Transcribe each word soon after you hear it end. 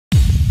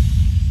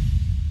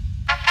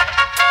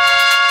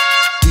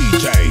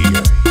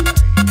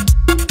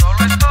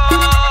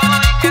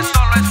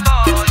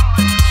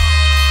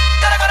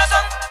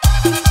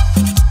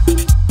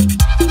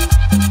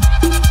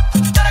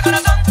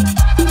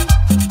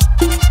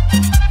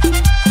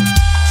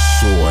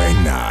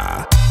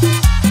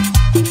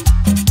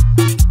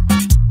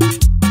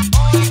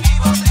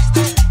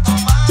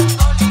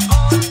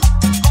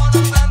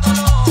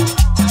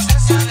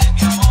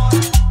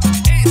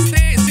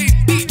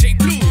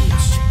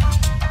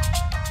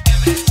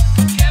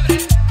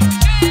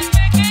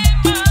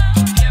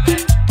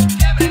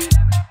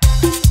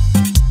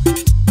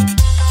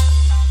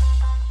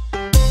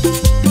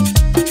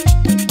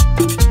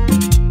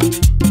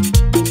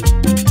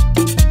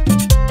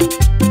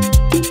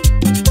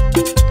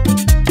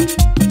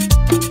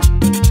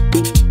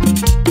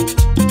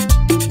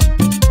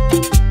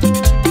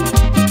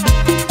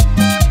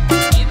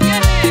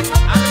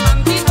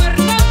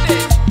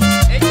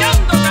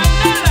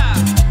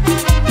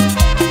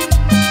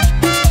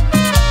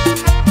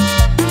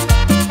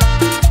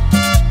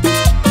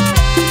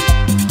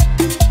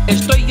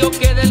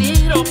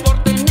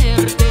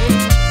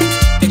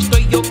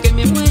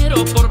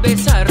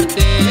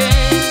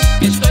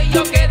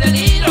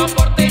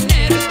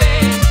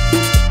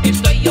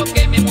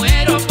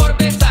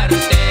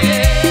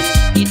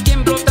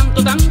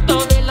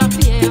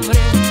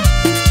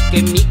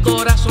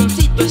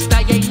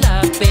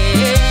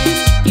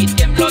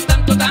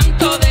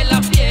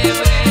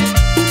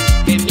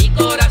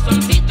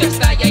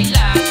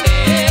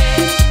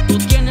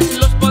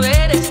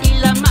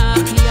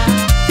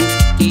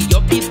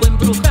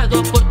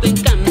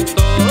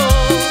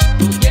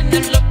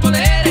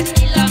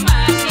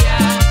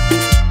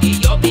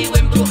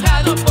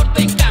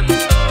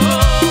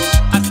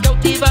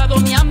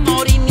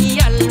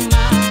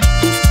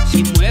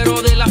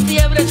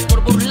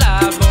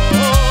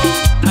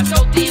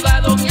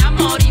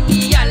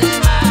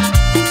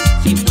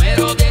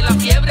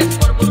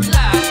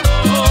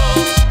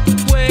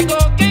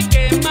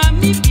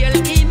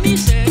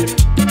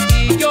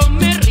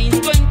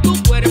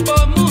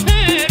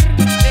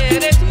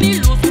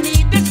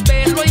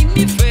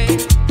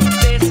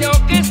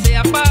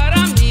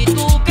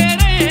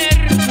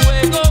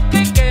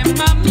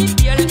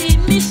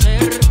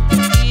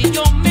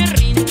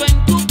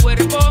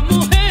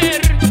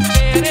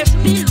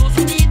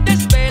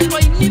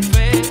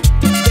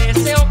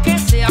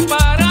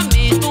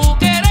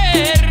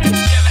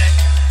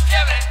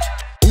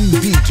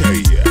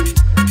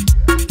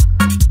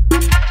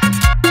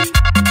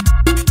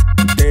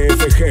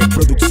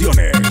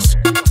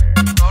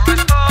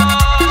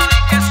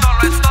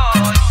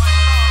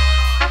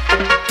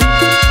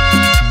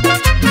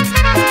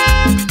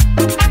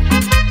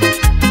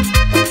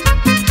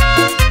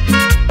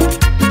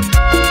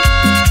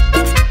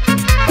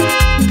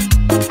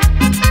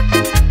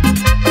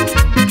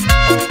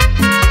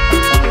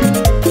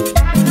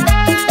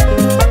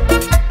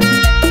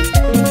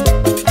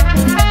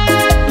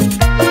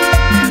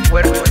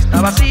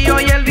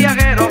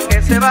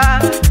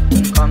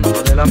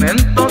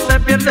lamento se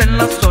pierde en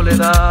la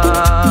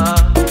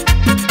soledad.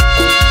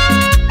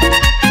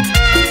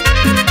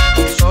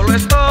 Solo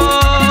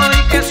estoy,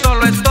 que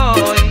solo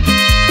estoy,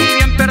 y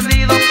bien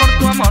perdido por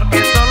tu amor,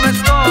 que solo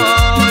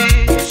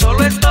estoy.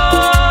 Solo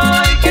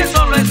estoy, que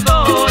solo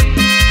estoy,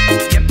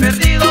 bien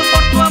perdido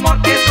por tu amor,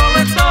 que solo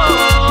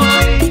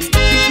estoy.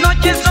 Mis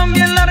noches son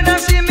bien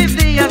largas y mis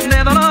días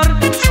de dolor,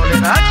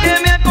 soledad que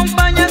me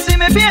acompaña si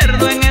me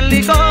pierdo en el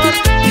licor.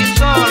 Y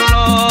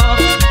solo,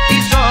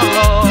 y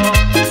solo,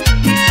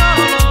 y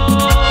solo,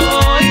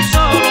 y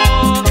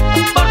solo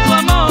por tu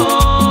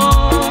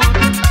amor.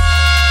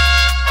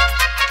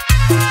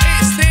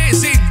 Este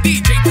es el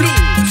DJ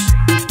Plus.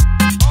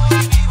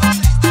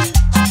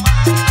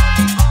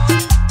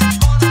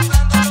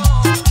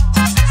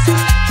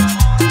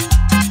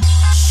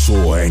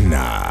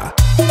 Suena.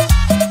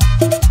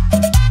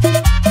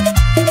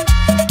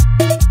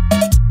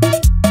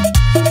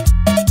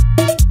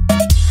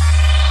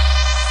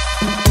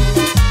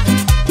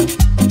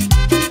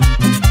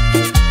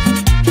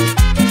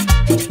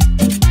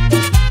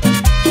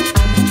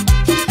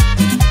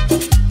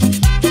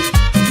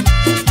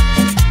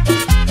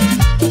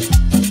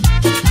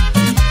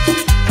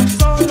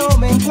 Solo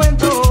me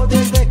encuentro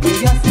desde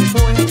que ya se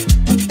fue.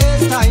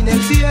 Está en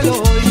el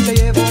cielo y se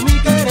llevó mi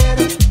querer.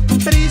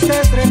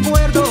 Tristes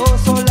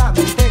recuerdos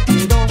solamente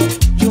quedó,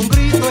 y un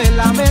grito de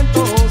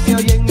lamento se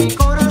oye en mi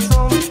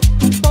corazón.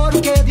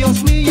 Porque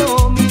Dios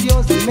mío, mi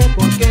Dios, dime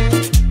por qué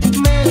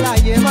me la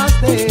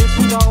llevaste.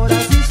 Sus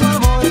horas y su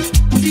amor,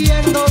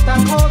 siendo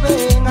tan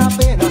joven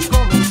apenas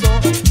comenzó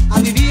a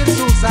vivir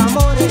sus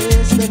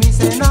amores, de mí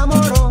se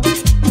enamoró.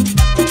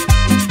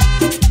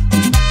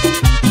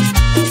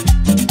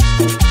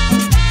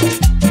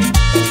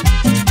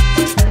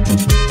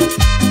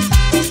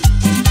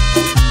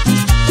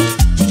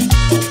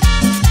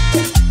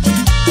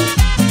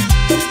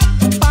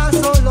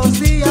 Paso los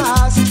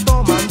días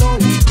tomando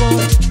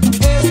licor,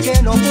 es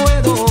que no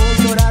puedo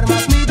llorar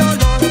más mi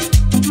dolor.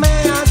 Me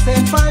hace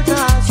falta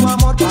su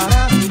amor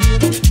para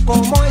vivir,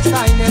 como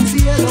está en el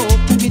cielo,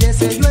 mi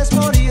deseo es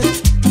morir.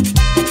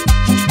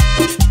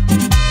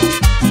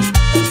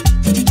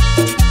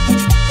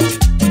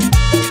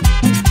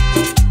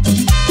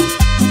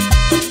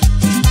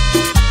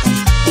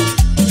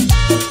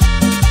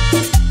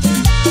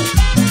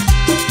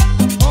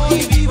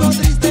 Hoy vivo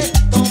triste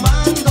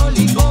tomando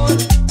licor,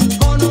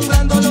 con un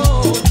gran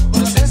dolor,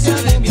 por ausencia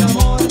de mi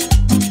amor.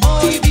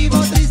 Hoy vivo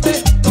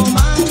triste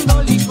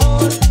tomando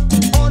licor,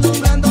 con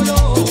un gran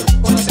dolor,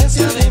 por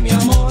ausencia de mi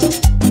amor.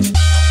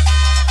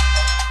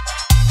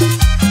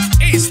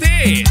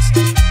 Este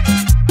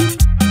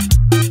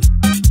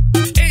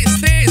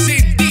es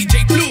el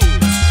DJ Plus.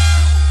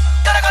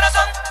 Cara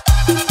corazón,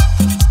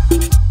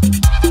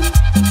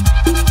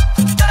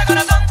 cara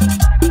corazón,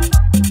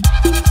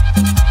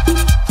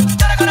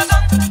 cara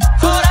corazón,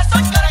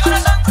 corazón, cara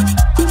corazón,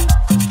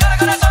 cara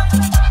corazón.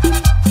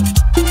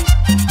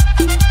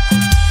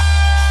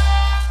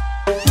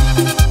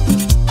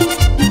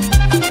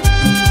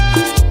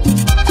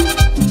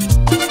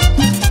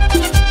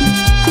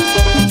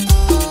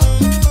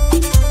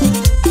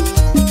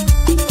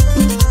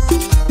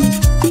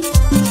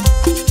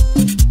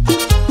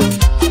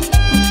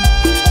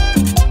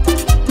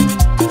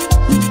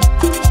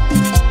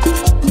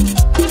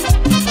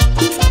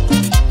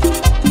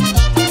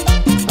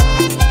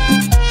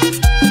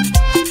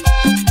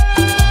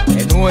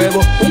 De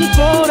nuevo un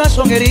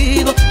corazón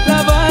herido,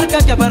 la barca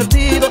que ha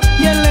partido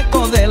y el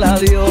eco del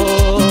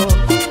adiós.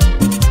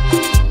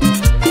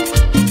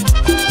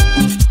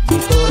 Mi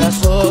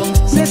corazón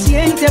se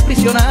siente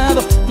aprisionado